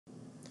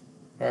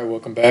Alright,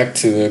 welcome back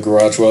to the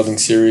garage welding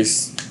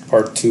series,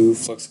 part 2,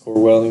 flux core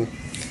welding.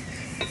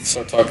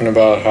 Start talking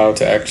about how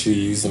to actually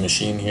use the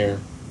machine here.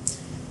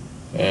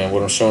 And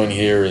what I'm showing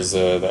here is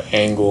the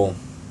angle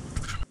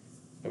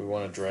that we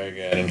want to drag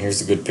at, and here's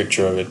a good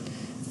picture of it.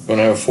 You want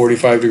to have a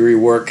 45-degree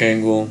work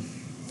angle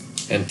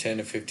and 10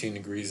 to 15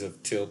 degrees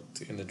of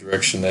tilt in the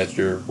direction that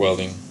you're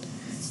welding.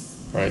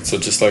 Right, so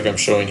just like I'm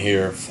showing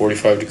here,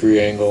 45-degree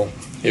angle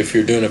if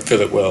you're doing a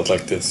fillet weld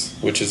like this,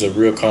 which is a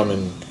real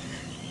common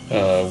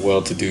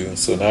weld to do.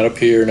 So not up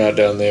here, not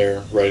down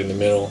there, right in the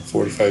middle,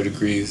 45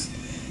 degrees.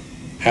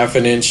 Half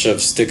an inch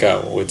of stick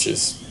out, which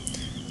is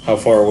how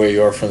far away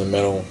you are from the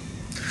metal,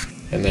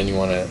 and then you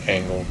want to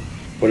angle.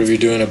 What if you're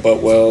doing a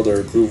butt weld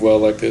or a groove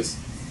weld like this?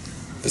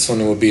 This one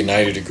will be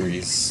 90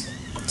 degrees.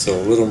 So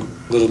a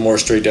little more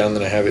straight down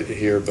than I have it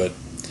here, but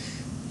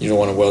you don't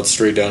want to weld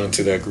straight down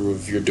into that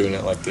groove if you're doing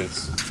it like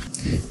this,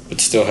 but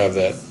still have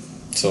that.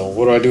 So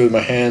what do I do with my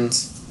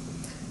hands?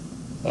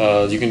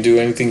 You can do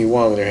anything you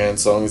want with your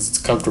hands as long as it's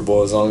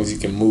comfortable, as long as you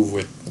can move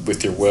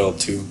with your weld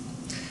too.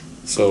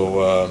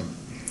 So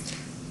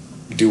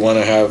you do want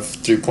to have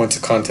 3 points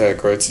of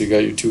contact, right? So you got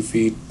your 2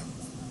 feet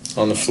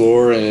on the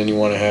floor, and then you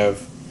want to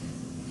have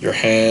your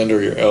hand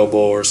or your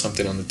elbow or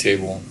something on the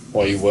table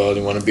while you weld.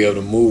 You want to be able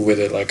to move with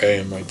it like I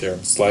am right there.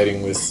 I'm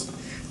sliding with,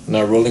 I'm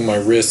not rolling my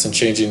wrist and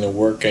changing the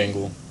work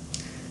angle.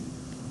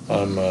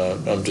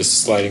 I'm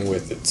just sliding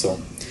with it. So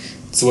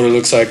this is what it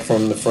looks like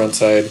from the front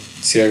side.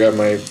 See, I got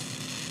my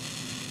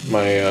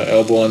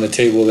elbow on the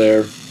table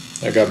there.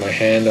 I got my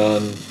hand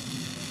on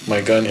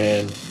my gun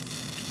hand,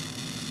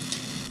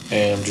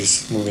 and I'm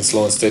just moving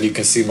slow and steady. You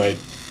can see my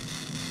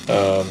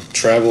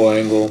travel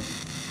angle.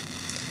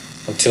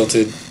 I'm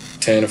tilted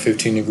 10 or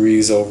 15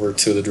 degrees over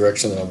to the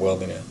direction that I'm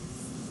welding at.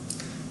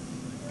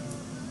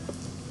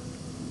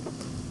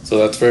 So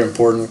that's very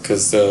important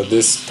because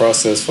this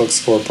process,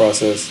 flux core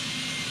process,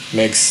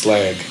 makes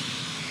slag.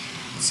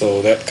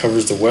 So that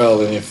covers the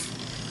weld, and if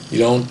you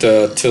don't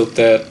tilt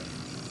the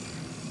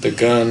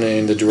gun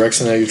in the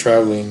direction that you're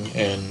traveling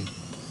and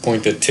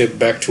point the tip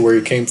back to where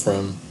you came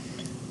from,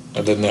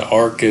 then the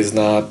arc is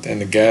not,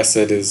 and the gas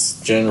that is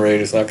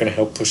generated is not going to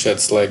help push that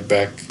slag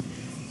back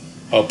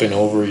up and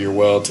over your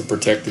weld to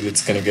protect it.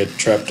 It's going to get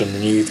trapped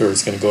underneath, or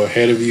it's going to go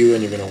ahead of you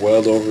and you're going to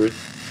weld over it.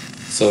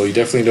 So you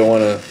definitely don't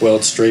want to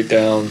weld straight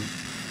down.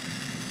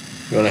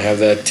 You want to have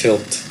that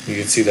tilt. You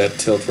can see that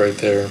tilt right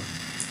there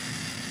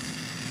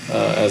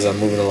as I'm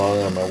moving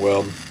along on my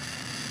weld.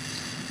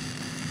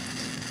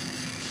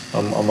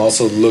 I'm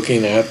also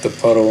looking at the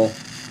puddle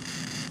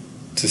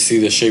to see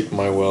the shape of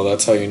my weld.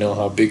 That's how you know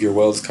how big your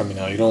weld is coming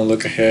out. You don't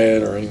look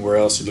ahead or anywhere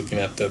else. You're looking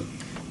at the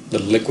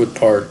liquid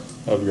part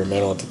of your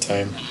metal at the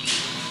time.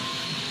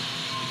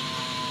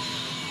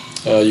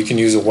 You can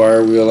use a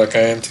wire wheel like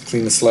I am to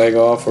clean the slag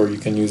off, or you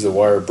can use a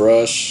wire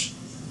brush.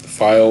 The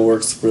file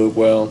works real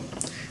well.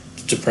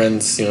 It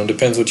depends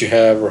what you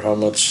have or how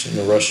much in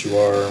a rush you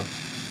are, or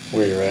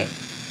where you're at.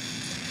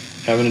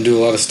 Having to do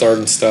a lot of start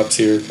and stops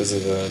here because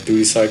of the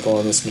duty cycle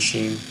on this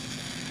machine,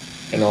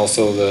 and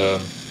also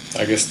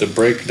the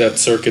break that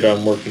circuit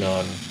I'm working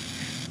on.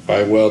 If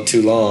I weld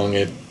too long,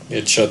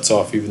 it shuts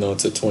off even though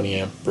it's a 20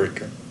 amp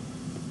breaker.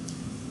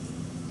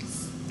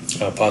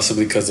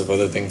 Possibly because of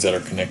other things that are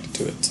connected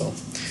to it. So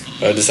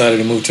I decided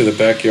to move to the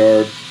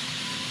backyard.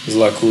 It was a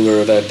lot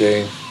cooler that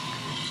day,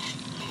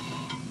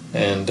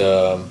 and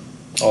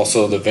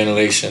also the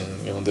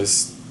ventilation.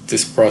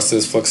 This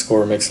process, flux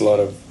core, makes a lot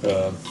of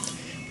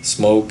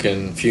smoke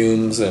and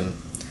fumes, and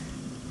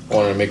I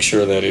wanted to make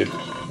sure that it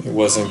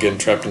wasn't getting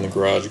trapped in the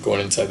garage, going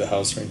inside the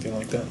house or anything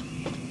like that.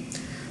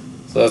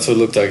 So that's what it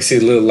looked like. See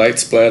a little light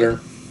splatter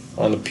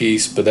on the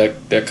piece, but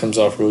that comes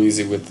off real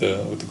easy with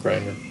the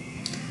grinder.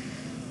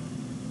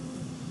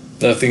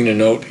 Another thing to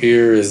note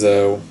here is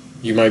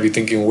you might be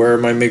thinking, where are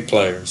my MIG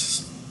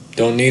pliers?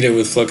 Don't need it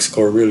with flux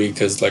core really,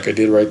 because like I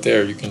did right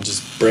there, you can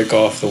just break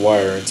off the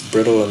wire. It's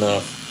brittle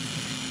enough,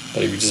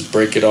 but if you just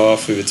break it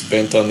off, if it's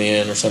bent on the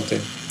end or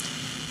something,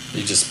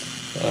 you just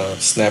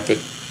snap it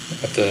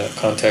at the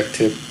contact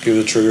tip, give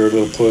the trigger a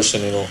little push,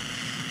 and it'll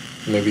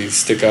maybe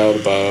stick out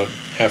about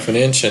half an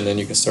inch, and then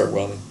you can start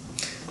welding.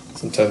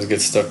 Sometimes it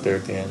gets stuck there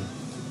at the end.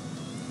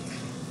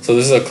 So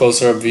this is a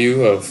closer up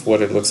view of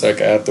what it looks like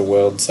at the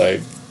weld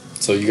site.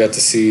 So you got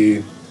to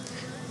see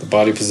the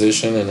body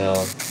position, and now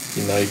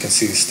you can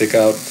see the stick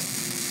out.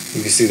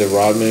 You can see the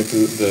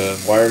the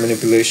wire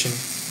manipulation.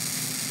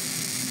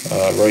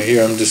 Right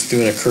here I'm just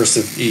doing a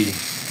cursive E.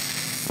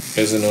 You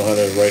guys don't know how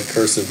to write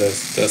cursive.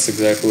 That's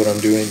exactly what I'm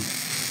doing.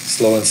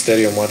 Slow and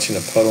steady. I'm watching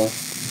a puddle,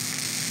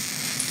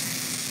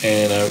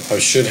 and I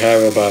should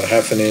have about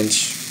half an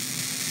inch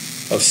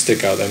of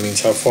stick out. That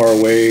means how far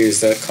away is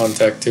that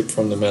contact tip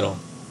from the metal.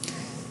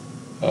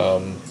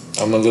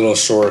 I'm a little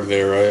short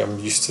there. I'm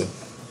used to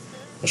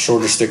a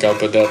shorter stick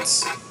out, but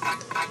it's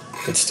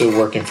still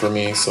working for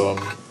me, so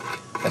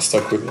I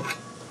stuck with it.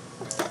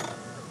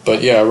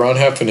 But yeah, around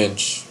half an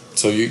inch.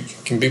 So you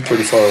can be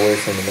pretty far away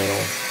from the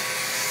metal.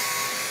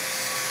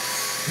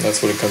 And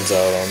that's what it comes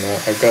out on.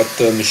 I've got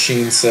the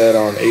machine set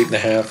on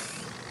 8.5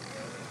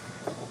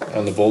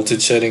 on the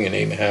voltage setting and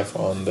 8.5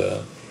 on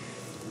the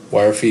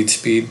wire feed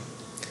speed,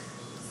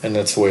 and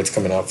that's the way it's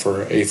coming out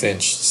for 1/8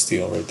 inch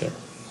steel right there.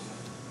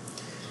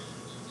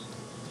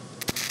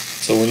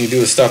 So when you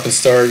do a stop and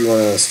start, you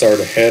want to start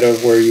ahead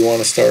of where you want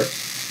to start,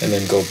 and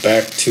then go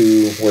back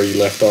to where you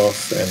left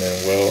off, and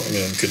then weld, and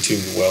then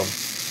continue to weld.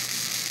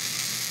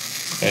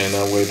 And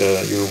that way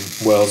your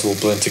welds will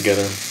blend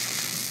together.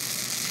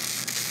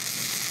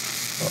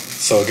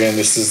 So again,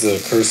 this is the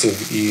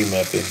cursive E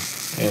method,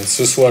 and it's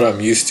just what I'm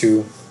used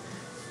to.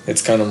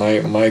 It's kind of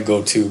my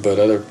go-to, but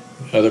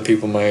other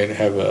people might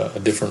have a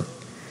different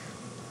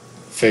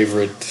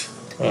favorite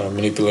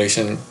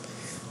manipulation.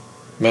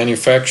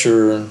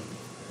 Manufacturer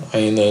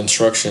in the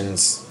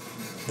instructions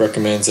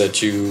recommends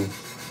that you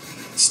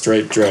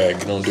straight drag.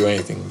 You don't do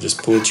anything.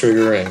 Just pull the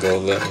trigger and go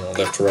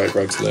left to right,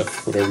 right to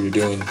left, whatever you're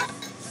doing.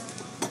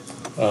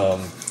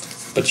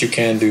 But you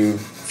can do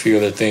a few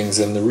other things,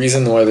 and the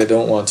reason why they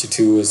don't want you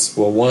to is,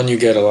 well, one, you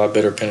get a lot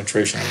better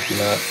penetration if you're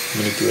not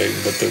manipulating,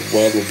 but the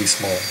weld will be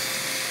smaller.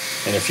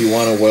 And if you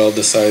want to weld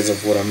the size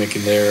of what I'm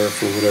making there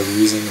for whatever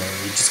reason, or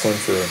you're just going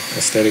for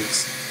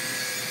aesthetics,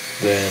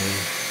 then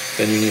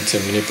you need to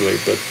manipulate.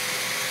 But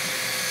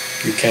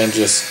you can't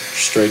just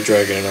straight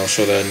drag it, and I'll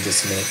show that in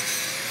just a minute.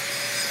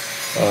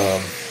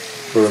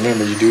 But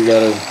remember, you do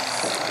gotta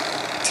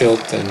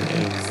tilt and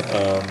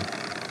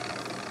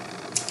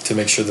to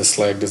make sure the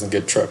slag doesn't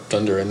get trapped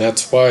under, and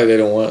that's why they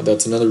don't want.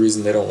 That's another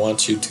reason they don't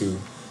want you to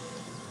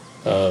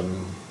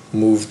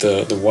move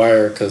the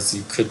wire, because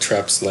you could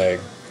trap slag.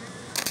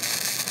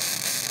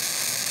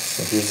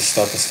 So here's the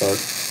stop and start.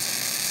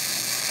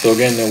 So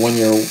again, when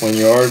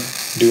you are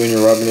doing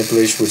your rod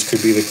manipulation, which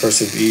could be the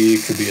cursive E,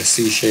 could be a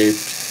C shape,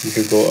 you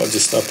could go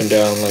just up and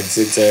down like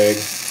zigzag.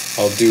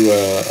 I'll do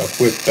a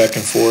whip back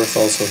and forth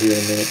also here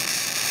in a minute.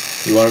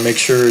 You want to make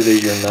sure that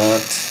you're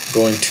not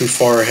going too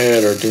far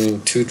ahead or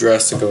doing too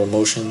drastic of a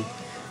motion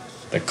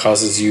that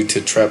causes you to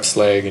trap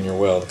slag in your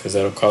weld, because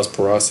that'll cause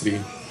porosity,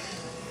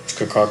 which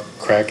could cause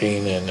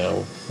cracking and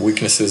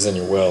weaknesses in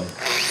your weld.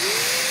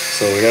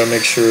 So we gotta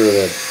make sure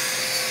that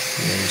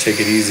you take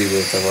it easy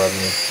with the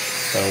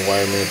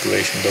wire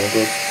manipulation. Don't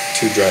go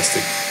too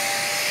drastic,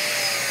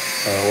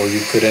 or you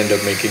could end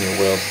up making your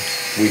weld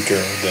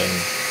weaker than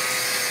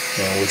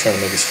we're trying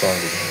to make it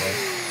stronger. Right?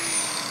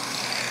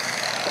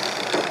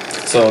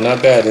 So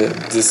not bad.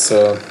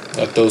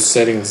 At those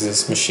settings,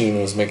 this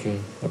machine was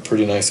making a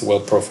pretty nice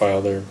weld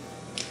profile there.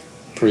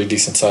 Pretty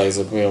decent size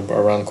of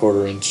around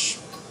 1/4 inch,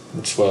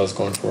 which is what I was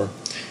going for.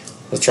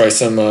 Let's try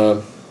some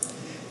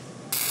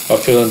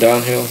uphill and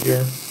downhill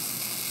here.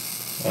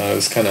 It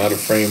was kind of out of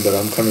frame, but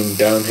I'm coming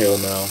downhill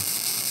now,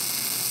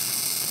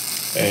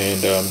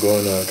 and I'm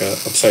going like a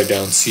upside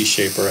down C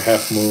shape or a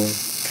half moon,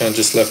 kind of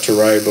just left to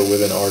right, but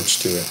with an arch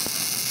to it.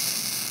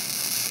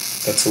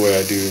 That's the way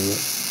I do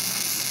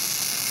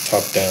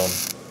top down.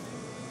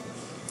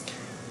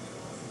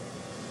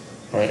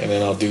 Alright, and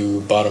then I'll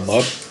do bottom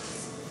up,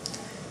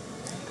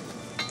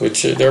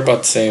 which they're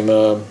about the same.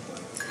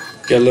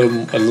 Get a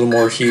little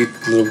more heat,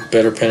 a little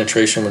better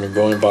penetration when you're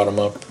going bottom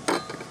up,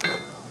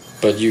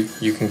 but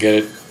you can get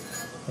it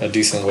a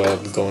decent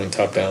weld going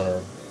top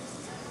down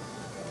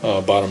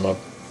or bottom up,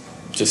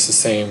 just the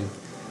same.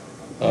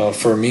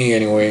 For me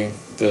anyway,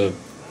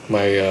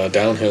 my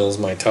downhills,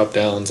 my top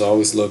downs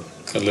always look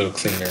a little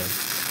cleaner.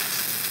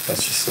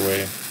 That's just the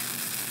way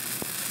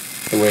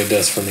it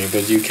does for me.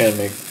 But you can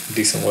make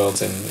decent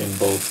welds in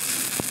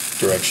both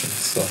directions.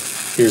 So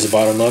here's a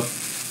bottom up.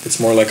 It's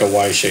more like a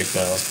Y shape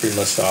now. It's pretty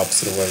much the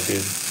opposite of what I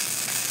did.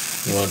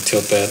 You want to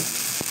tilt that.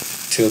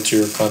 Tilt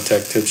your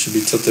contact tip, should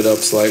be tilted up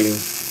slightly.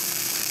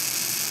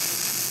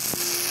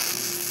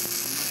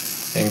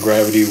 And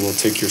gravity will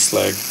take your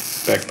slag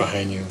back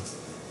behind you.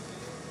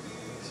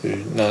 So you're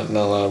not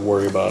allowed to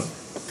worry about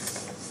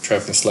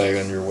trapping slag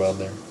under your weld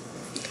there.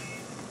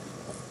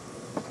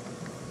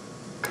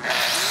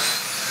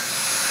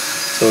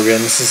 So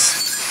again, this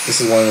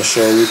is what I'm going to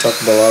show. We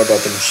talked a lot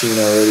about the machine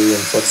already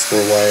and flux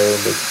core wire,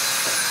 but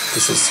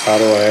this is how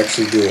do I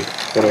actually do it.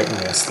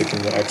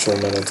 Sticking the actual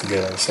metal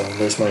together. So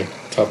there's my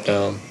top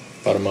down,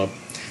 bottom up.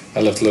 I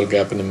left a little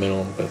gap in the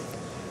middle, but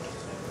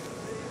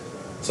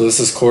so this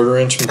is 1/4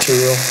 inch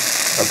material.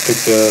 I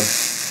picked the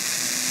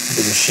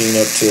machine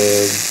up to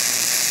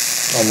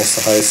almost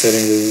the highest setting.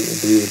 I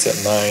believe it's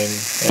at 9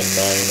 and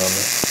 9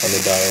 on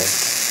the dial.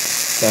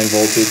 9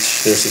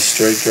 voltage. There's a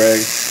straight drag.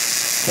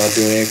 Not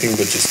doing anything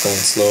but just going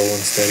slow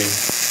and steady.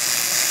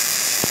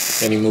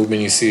 Any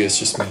movement you see is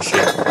just me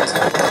shaking. So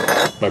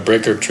my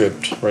breaker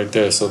tripped right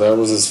there, so that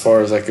was as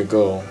far as I could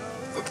go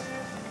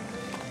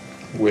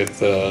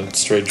with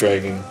straight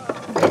dragging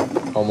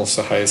at almost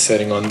the highest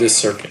setting on this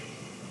circuit.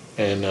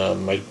 And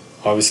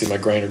obviously my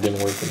grinder didn't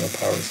work with no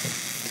power.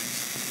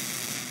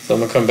 So I'm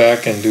going to come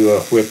back and do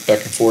a whip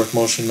back and forth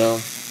motion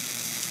now.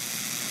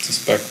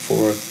 Just back and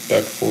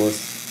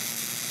forth.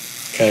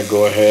 Kind of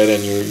go ahead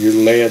and you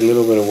lay a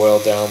little bit of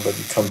weld down, but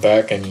you come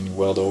back and you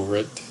weld over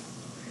it.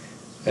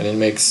 And it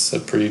makes a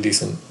pretty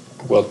decent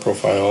weld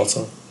profile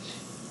also.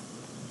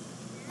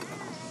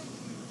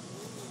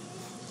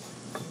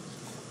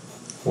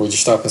 With your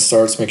stop and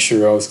starts, make sure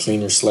you always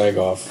clean your slag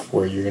off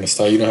where you're going to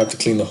start. You don't have to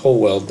clean the whole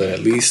weld, but at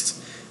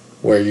least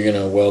where you're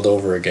going to weld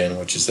over again,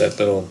 which is that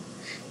little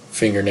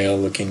fingernail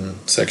looking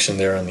section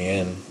there on the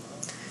end.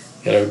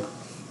 You gotta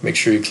make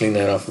sure you clean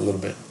that off a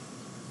little bit.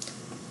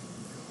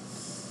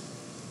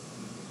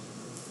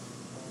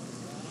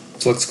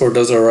 Flux core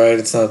does alright.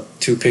 It's not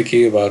too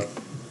picky about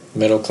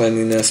metal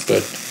cleanliness, but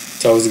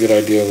it's always a good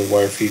idea with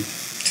wire feed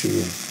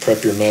to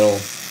prep your metal.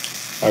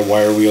 I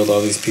wire wheeled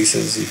all these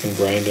pieces. You can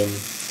grind them.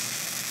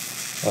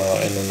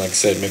 And then, like I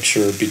said, make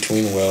sure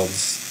between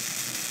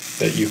welds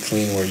that you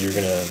clean where you're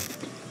going to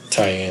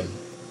tie in.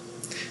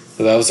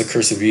 So that was a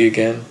cursive E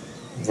again.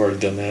 I've already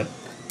done that.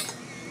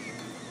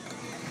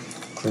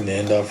 Clean the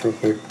end off real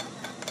quick.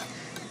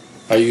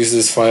 I use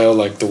this file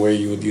like the way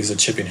you would use a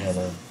chipping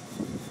hammer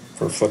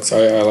for flux.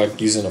 I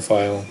like using a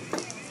file.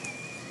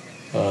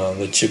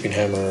 The chipping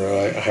hammer,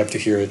 I have to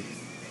hear it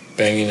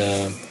banging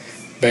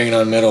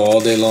on metal all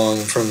day long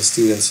from the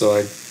students, so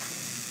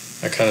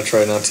I kind of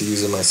try not to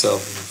use it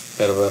myself if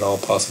at all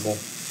possible.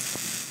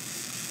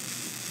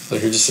 So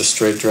here's just a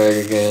straight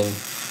drag again.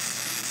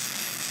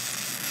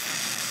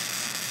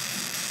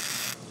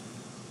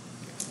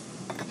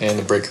 And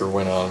the breaker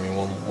went out on me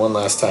one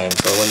last time,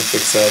 so I went to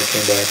fix that,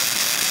 came back,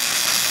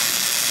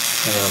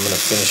 and I'm going to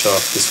finish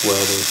off this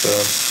weld with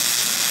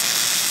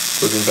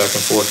moving back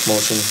and forth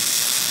motion.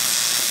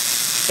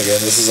 Again,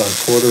 this is on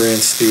 1/4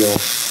 inch steel,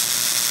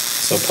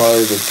 so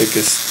probably the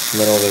thickest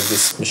metal that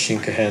this machine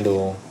could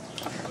handle,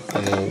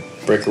 and the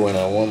breaker went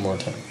out one more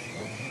time.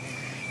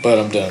 But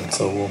I'm done,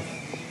 so we'll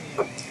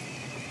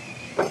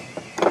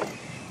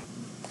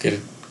get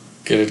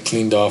it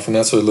cleaned off, and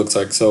that's what it looks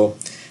like. So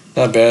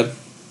not bad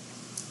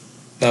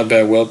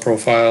weld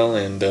profile,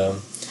 and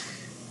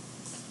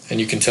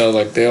you can tell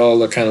like they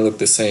all kind of look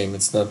the same.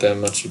 It's not that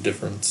much of a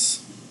difference.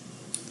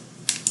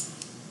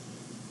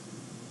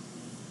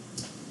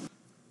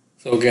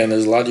 So again,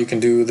 there's a lot you can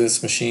do with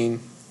this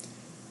machine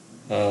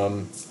with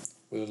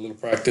a little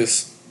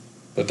practice,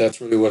 but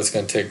that's really what it's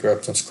going to take.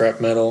 Grab some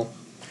scrap metal,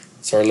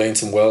 start laying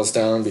some welds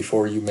down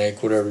before you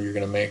make whatever you're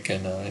going to make,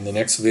 and in the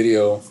next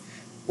video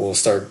we'll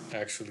start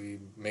actually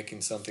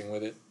making something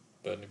with it.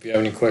 But if you have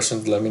any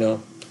questions, let me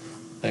know.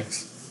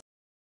 Thanks.